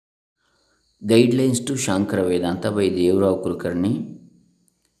Guidelines to ShAnkaravEdAnta by Devrao KulkarNi,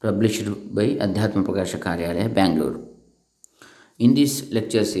 published by AdhyAtma PrakAsha KAryAlaya, Bangalore. In this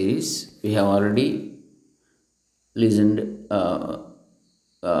lecture series, we have already listened,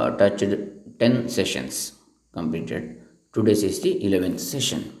 touched 10 sessions completed. Today's is the 11th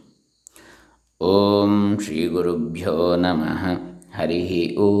session. Om Shri Gurubhyo Namaha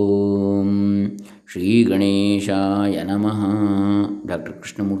Harihi Om Shri Ganeshaya Namaha. Dr.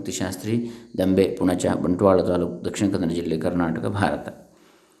 Krishnamurti Shastri, Dambe, Punacha, Bantwala Taluk, Dakshin Kannada Jille, Karnataka, Bharata.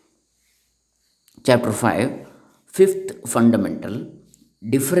 Chapter 5, Fifth Fundamental,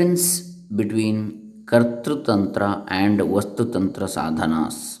 Difference between Kartrutantra and Vastutantra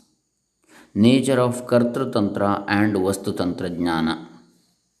Sadhanas. Nature of Kartrutantra and Vastutantra Jnana.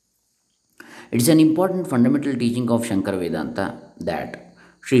 It is an important fundamental teaching of ShAnkaravEdAnta that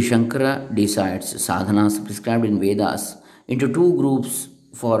Sri Shankara decides sadhanas prescribed in Vedas into two groups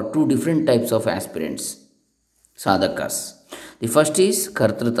for two different types of aspirants, sadhakas. The first is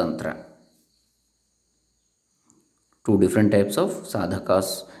Kartrutantra, two different types of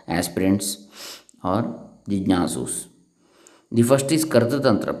sadhakas, aspirants or jijnasus. The first is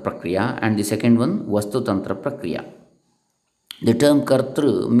Kartrutantra Prakriya and the second one Vastutantra Prakriya. The term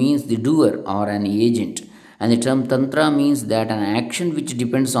Kartru means the doer or an agent, and the term Tantra means that an action which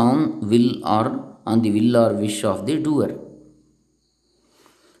depends on the will or wish of the doer.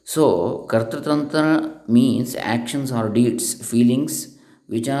 So, Kartrutantra means actions or deeds, feelings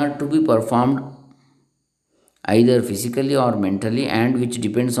which are to be performed either physically or mentally and which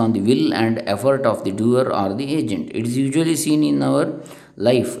depends on the will and effort of the doer or the agent. It is usually seen in our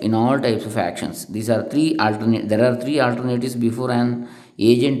life in all types of actions. There are three alternatives before an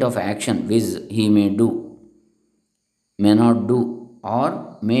agent of action, viz. He may do, may not do,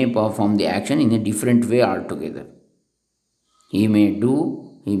 or may perform the action in a different way altogether. He may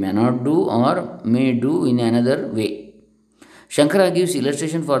do, he may not do, or may do in another way. Shankara gives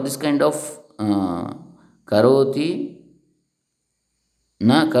illustration for this kind of karoti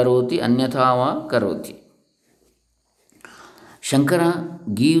na karoti anyatha va karoti.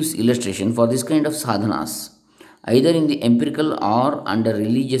 Shankara gives illustration for this kind of sadhanas, either in the empirical or under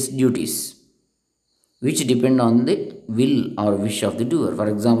religious duties, which depend on the will or wish of the doer. For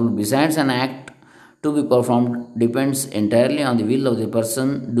example, besides an act to be performed depends entirely on the will of the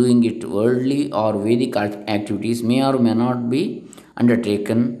person doing it. Worldly or Vedic activities may or may not be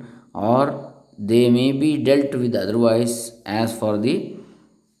undertaken, or they may be dealt with otherwise. As for the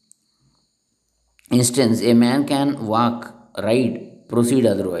instance, a man can walk, ride, proceed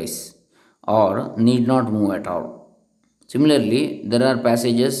otherwise, or need not move at all. Similarly, there are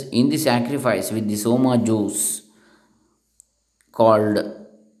passages in the sacrifice with the Soma juice called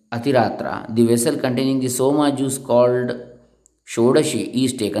Atiratra. The vessel containing the Soma juice called Shodashi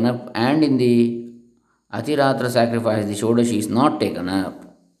is taken up, and in the Atiratra sacrifice, the Shodashi is not taken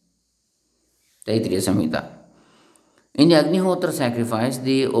up. Taittiriya Samhita. In the Agnihotra sacrifice,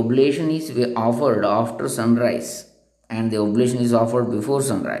 the oblation is offered after sunrise and the oblation is offered before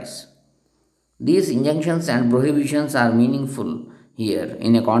sunrise. These injunctions and prohibitions are meaningful here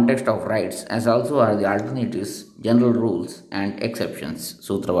in a context of rights, as also are the alternatives, general rules, and exceptions.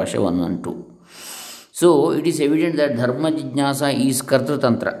 Sutra Bhashya 112. So, it is evident that Dharma Jijnasa is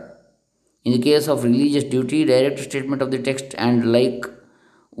Kartrutantra. In the case of religious duty, direct statement of the text and like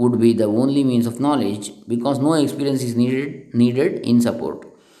would be the only means of knowledge because no experience is needed in support.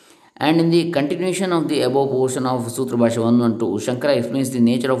 And in the continuation of the above portion of Sutra Bhashya 112, Shankara explains the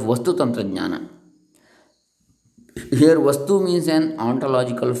nature of Vastu Tantra Jnana. Here, Vastu means an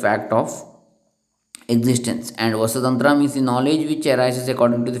ontological fact of existence, and Vastutantra means the knowledge which arises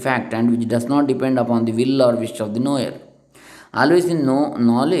according to the fact and which does not depend upon the will or wish of the knower. Always the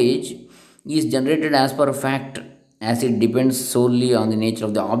knowledge is generated as per fact, as it depends solely on the nature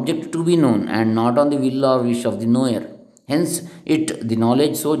of the object to be known and not on the will or wish of the knower. Hence, the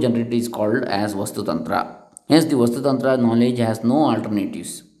knowledge so generated is called as Vastutantra. Hence, the Vastutantra knowledge has no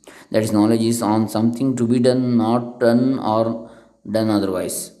alternatives. That is, knowledge is on something to be done, not done, or done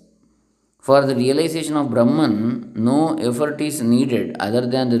otherwise. For the realization of Brahman, no effort is needed other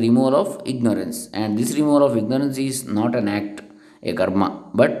than the removal of ignorance. And this removal of ignorance is not an act, a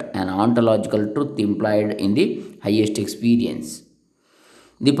karma, but an ontological truth implied in the highest experience.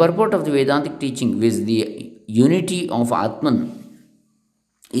 The purport of the Vedantic teaching with the unity of Atman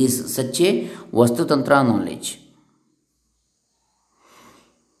is such a Vastutantra knowledge.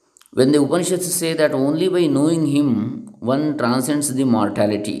 When the Upanishads say that only by knowing him one transcends the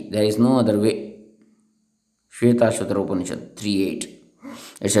mortality, there is no other way. Shvetashvatara Upanishad 3.8,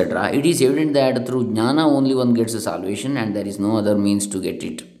 etc. It is evident that through jnana only one gets the salvation and there is no other means to get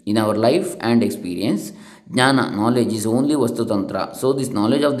it. In our life and experience, jnana, knowledge, is only Vastu Tantra. So, this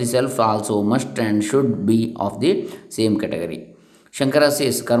knowledge of the self also must and should be of the same category. Shankara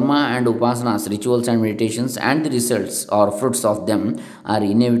says karma and upasanas, rituals and meditations, and the results or fruits of them are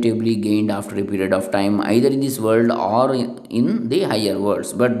inevitably gained after a period of time, either in this world or in the higher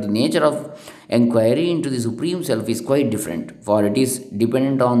worlds. But the nature of inquiry into the Supreme Self is quite different, for it is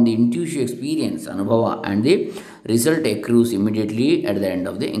dependent on the intuitive experience, anubhava, and the result accrues immediately at the end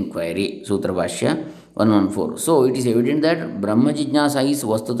of the inquiry. Sutra Bhashya 114. So, it is evident that Brahma Jijnasa is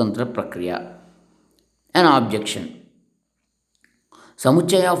Vastu Tantra Prakriya. An objection.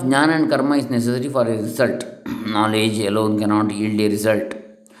 Samuchaya of jnana and karma is necessary for a result. Knowledge alone cannot yield a result.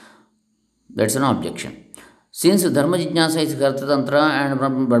 That's an objection. Since Dharma Jijnasa is Karta Tantra and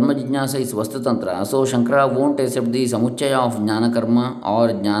Brahma Jijnasa is Vastu Tantra, so Shankara won't accept the Samuchaya of Jnana Karma or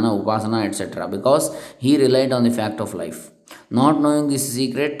Jnana Upasana etc. because he relied on the fact of life. Not knowing this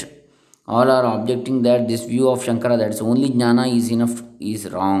secret, all are objecting that this view of Shankara, that only jnana is enough, is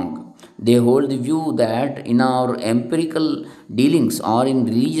wrong. They hold the view that in our empirical dealings or in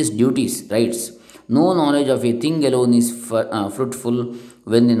religious duties, rights, no knowledge of a thing alone is fruitful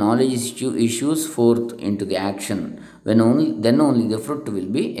when the knowledge issues forth into the action. When only then only the fruit will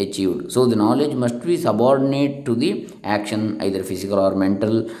be achieved. So the knowledge must be subordinate to the action, either physical or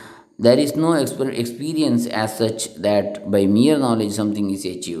mental. There is no experience as such that by mere knowledge something is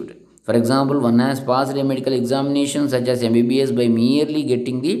achieved. For example, one has passed a medical examination such as MBBS by merely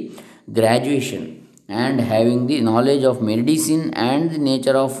getting the graduation and having the knowledge of medicine and the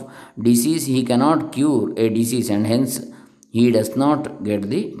nature of disease. He cannot cure a disease and hence he does not get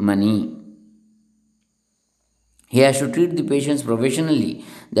the money. He has to treat the patients professionally.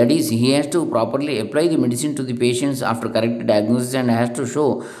 That is, he has to properly apply the medicine to the patients after correct diagnosis and has to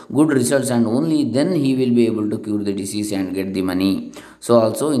show good results, and only then he will be able to cure the disease and get the money. So,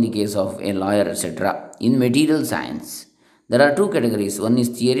 also in the case of a lawyer, etc. In material science, there are two categories, one is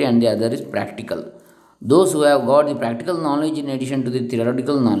theory and the other is practical. Those who have got the practical knowledge in addition to the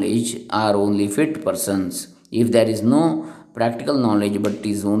theoretical knowledge are only fit persons. If there is no practical knowledge but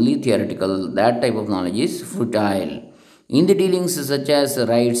is only theoretical, that type of knowledge is futile. In the dealings such as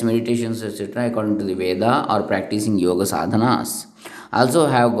rites, meditations, etc., according to the Veda, or practicing yoga sadhanas, also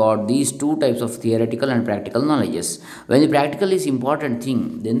have got these two types of theoretical and practical knowledges. When the practical is important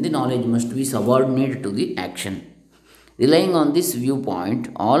thing, then the knowledge must be subordinate to the action. Relying on this viewpoint,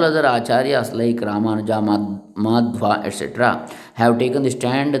 all other acharyas like Ramanuja, Madhva, etc., have taken the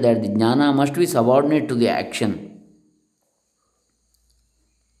stand that the jnana must be subordinate to the action,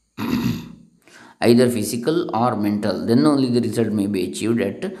 either physical or mental. Then only the result may be achieved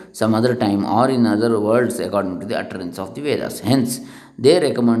at some other time or in other worlds according to the utterance of the Vedas. Hence, they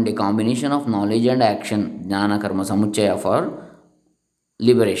recommend a combination of knowledge and action, jnana karma samuchaya, for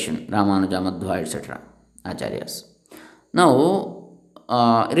liberation. Ramanuja, Madhva, etc. Acharyas. Now,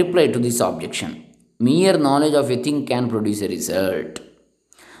 reply to this objection. Mere knowledge of a thing can produce a result.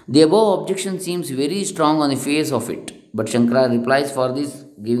 The above objection seems very strong on the face of it, but Shankara replies for this,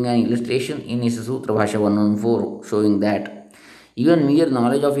 giving an illustration in his Sutra Bhasha 114, showing that even mere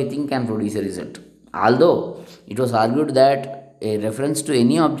knowledge of a thing can produce a result. Although it was argued that a reference to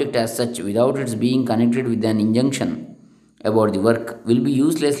any object as such, without its being connected with an injunction about the work, will be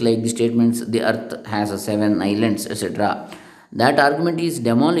useless, like the statements the earth has seven islands, etc. That argument is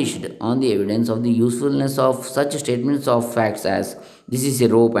demolished on the evidence of the usefulness of such statements of facts as this is a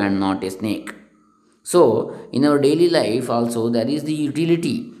rope and not a snake. So, in our daily life also, there is the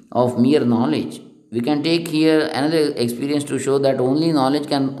utility of mere knowledge. We can take here another experience to show that only knowledge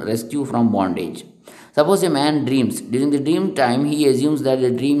can rescue from bondage. Suppose a man dreams. During the dream time, he assumes that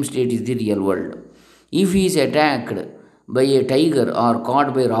the dream state is the real world. If he is attacked by a tiger or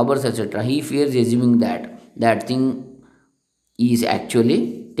caught by robbers, etc., he fears assuming that that thing is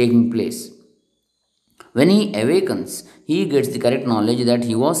actually taking place. When he awakens, he gets the correct knowledge that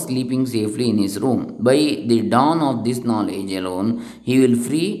he was sleeping safely in his room. By the dawn of this knowledge alone, he will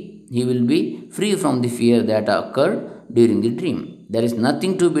be free from the fear that occurred during the dream. There is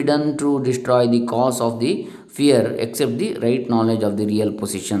nothing to be done to destroy the cause of the fear except the right knowledge of the real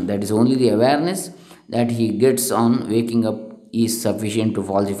position. That is only the awareness that he gets on waking up is sufficient to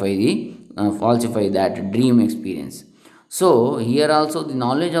falsify that dream experience. So, here also the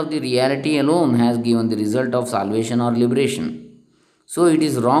knowledge of the reality alone has given the result of salvation or liberation. So, it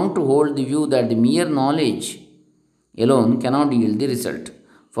is wrong to hold the view that the mere knowledge alone cannot yield the result.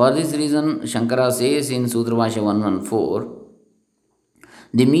 For this reason, Shankara says in Sutra Bhasha 114,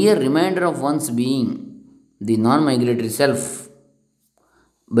 the mere reminder of one's being, the non migratory self,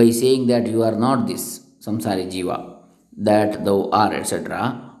 by saying that you are not this samsari jiva, that thou art,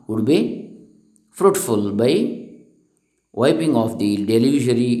 etc., would be fruitful by wiping off the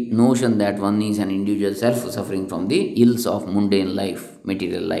delusory notion that one is an individual self suffering from the ills of mundane life,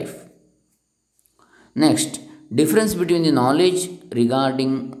 material life. Next, difference between the knowledge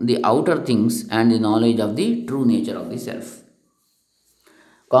regarding the outer things and the knowledge of the true nature of the self.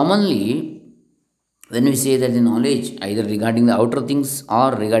 Commonly, when we say that the knowledge either regarding the outer things or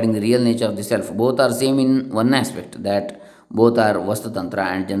regarding the real nature of the self, both are same in one aspect, that both are vastu tantra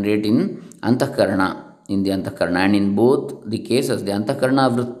and generate in antahkarana, in the antahkarana, and in both the cases the antahkarana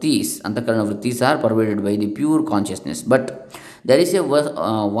vrittis are pervaded by the pure consciousness. But there is a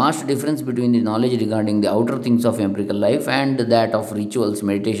vast difference between the knowledge regarding the outer things of empirical life and that of rituals,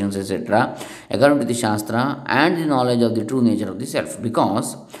 meditations, etc., according to the Shastra, and the knowledge of the true nature of the self.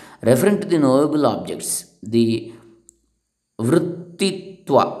 Because, referring to the knowable objects, the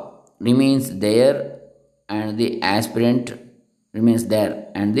vrittitva remains there and the aspirant remains there,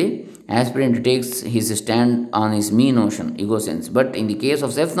 and the aspirant takes his stand on his me notion, ego sense. But in the case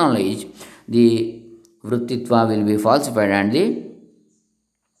of self knowledge, the vrittitva will be falsified and the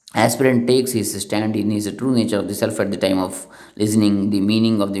aspirant takes his stand in his true nature of the self at the time of listening the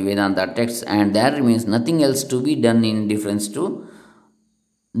meaning of the Vedanta text, and there remains nothing else to be done in difference to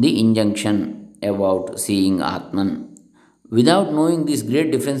the injunction about seeing Atman. Without knowing this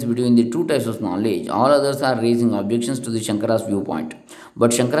great difference between the two types of knowledge, all others are raising objections to the Shankara's viewpoint.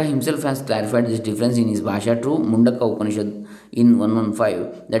 But Shankara himself has clarified this difference in his Bhasha to Mundaka Upanishad in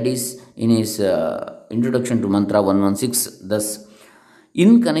 115, that is, in his introduction to Mantra 116. Thus,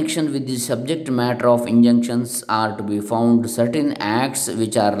 in connection with the subject matter of injunctions are to be found certain acts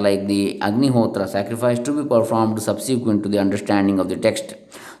which are like the Agnihotra sacrifice to be performed subsequent to the understanding of the text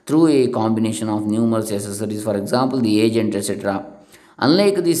through a combination of numerous accessories, for example, the agent, etc.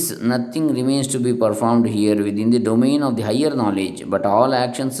 Unlike this, nothing remains to be performed here within the domain of the higher knowledge, but all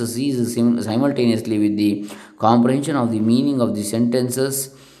actions cease simultaneously with the comprehension of the meaning of the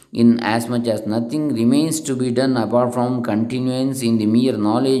sentences, in as much as nothing remains to be done apart from continuance in the mere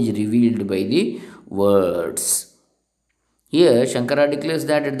knowledge revealed by the words. Here, Shankara declares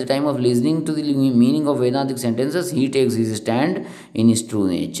that at the time of listening to the meaning of Vedantic sentences, he takes his stand in his true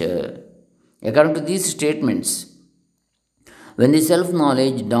nature. According to these statements, when the self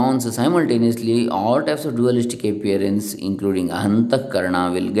knowledge dawns simultaneously, all types of dualistic appearance, including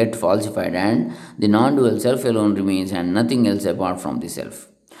Ahantahkarana, will get falsified and the non dual self alone remains and nothing else apart from the self.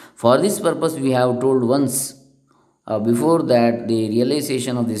 For this purpose, we have told once before that the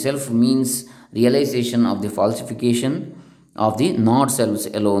realization of the self means realization of the falsification of the not selves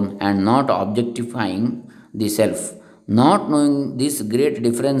alone and not objectifying the self. Not knowing this great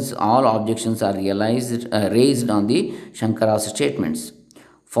difference, all objections are raised on the Shankara's statements.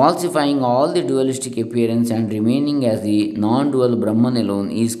 Falsifying all the dualistic appearance and remaining as the non dual Brahman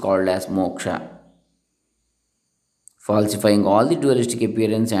alone is called as moksha. Falsifying all the dualistic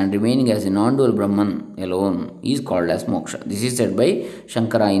appearance and remaining as a non dual Brahman alone is called as moksha. This is said by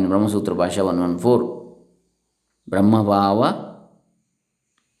Shankara in Brahma Sutra Bhasha 114. Brahma Bhava,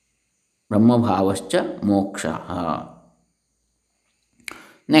 Brahma Bhavascha Moksha.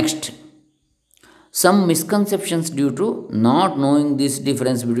 Next, some misconceptions due to not knowing this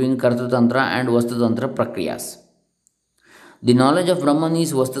difference between Karta Tantra and Vastu Tantra Prakriyas. The knowledge of Brahman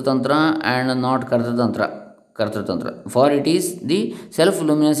is Vastu Tantra and not Karta Tantra. Karta Tantra. For it is the self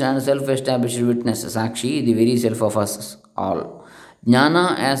luminous and self established witness, Sakshi, the very self of us all.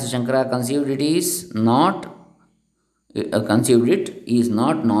 Jnana, as Shankara conceived it, is not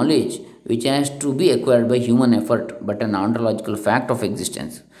knowledge which has to be acquired by human effort, but an ontological fact of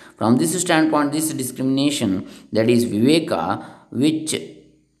existence. From this standpoint, this discrimination, that is Viveka, which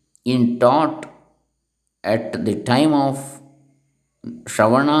in taught at the time of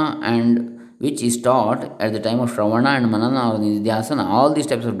Shravana and which is taught at the time of Shravana and Manana or Nidhyasana, all these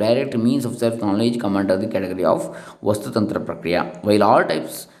types of direct means of self knowledge come under the category of Vastu Tantra Prakriya. While all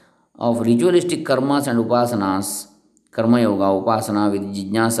types of ritualistic karmas and upasanas, karma yoga, upasana with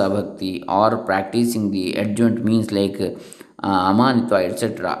jijnasa bhakti, or practicing the adjunct means like amanitva,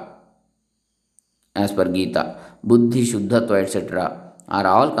 etc., as per Gita, buddhi, shuddhatva, etc., are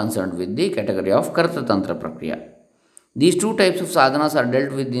all concerned with the category of Karta Tantra Prakriya. These two types of sadhanas are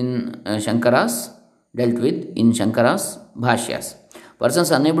dealt with in Shankara's Bhashyas.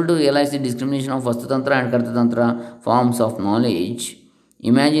 Persons unable to realize the discrimination of Vastu Tantra and Karta Tantra forms of knowledge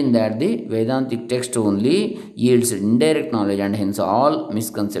imagine that the Vedantic text only yields indirect knowledge, and hence all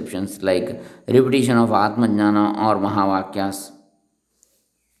misconceptions like repetition of Atma Jnana or Mahavakyas,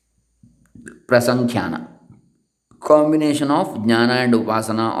 Prasankhyana, combination of Jnana and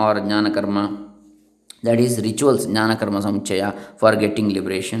Upasana or Jnana Karma, that is rituals, jnana karma samuchaya, for getting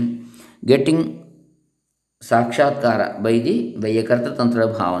liberation, getting sakshatkara by a karta tantra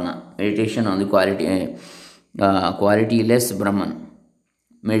bhavana, meditation on the quality less brahman,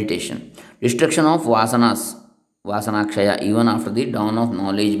 meditation, destruction of vasanas, vasanakshaya, even after the dawn of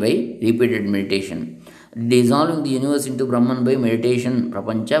knowledge by repeated meditation, dissolving the universe into brahman by meditation,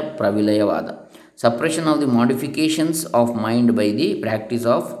 prapancha pravilayavada, suppression of the modifications of mind by the practice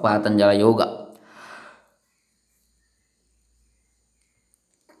of patanjala yoga,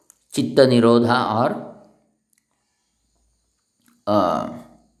 chitta nirodha or uh,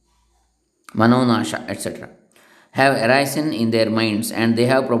 manonasha, etc., have arisen in their minds, and they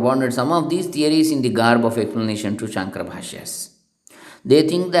have propounded some of these theories in the garb of explanation to Shankara Bhashyas. They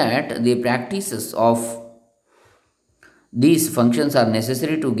think that the practices of these functions are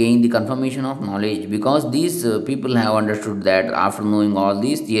necessary to gain the confirmation of knowledge, because these people have understood that after knowing all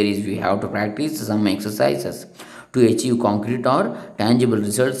these theories, we have to practice some exercises to achieve concrete or tangible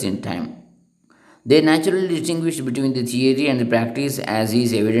results in time. They naturally distinguish between the theory and the practice as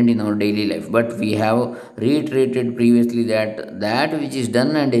is evident in our daily life. But we have reiterated previously that that which is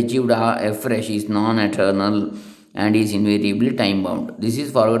done and achieved afresh is non eternal and is invariably time bound. This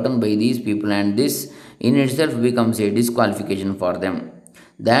is forgotten by these people, and this in itself becomes a disqualification for them.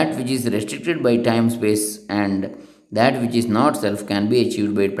 That which is restricted by time, space, and that which is not self can be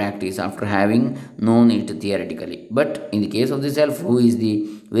achieved by practice after having known it theoretically. But in the case of the self, who is the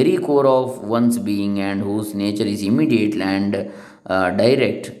very core of one's being and whose nature is immediate and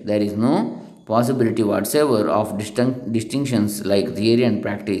direct, there is no possibility whatsoever of distinctions like theory and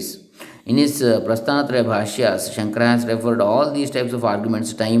practice. In his Prasthanatraya Bhashyas, Shankara has referred all these types of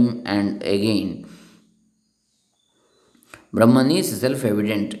arguments time and again. Brahman is self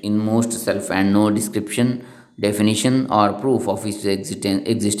evident in most self, and no description, definition, or proof of its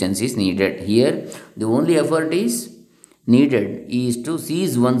existence is needed. Here, the only effort is needed is to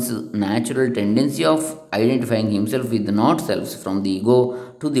seize one's natural tendency of identifying himself with the not selves from the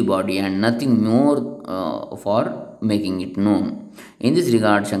ego to the body, and nothing more for making it known. In this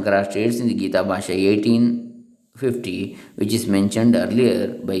regard, Shankara states in the Gita Bhasha 1850, which is mentioned earlier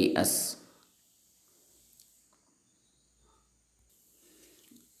by us.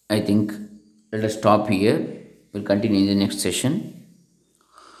 I think let us stop here. We'll continue in the next session.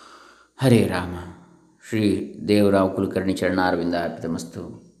 Hare Rama. Shri Devrao Kulkarni Charnarvinda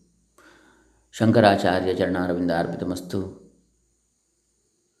Arpitamastu. Shankaracharya Charnarvinda Arpitamastu.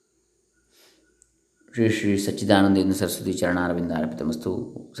 Shri Shri Sachidanandendra Saraswati Charnarvinda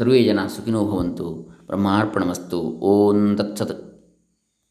Arpitamastu. Sarve Jana Sukhino Bhavantu. Brahmarpanamastu. Om Tat Sat.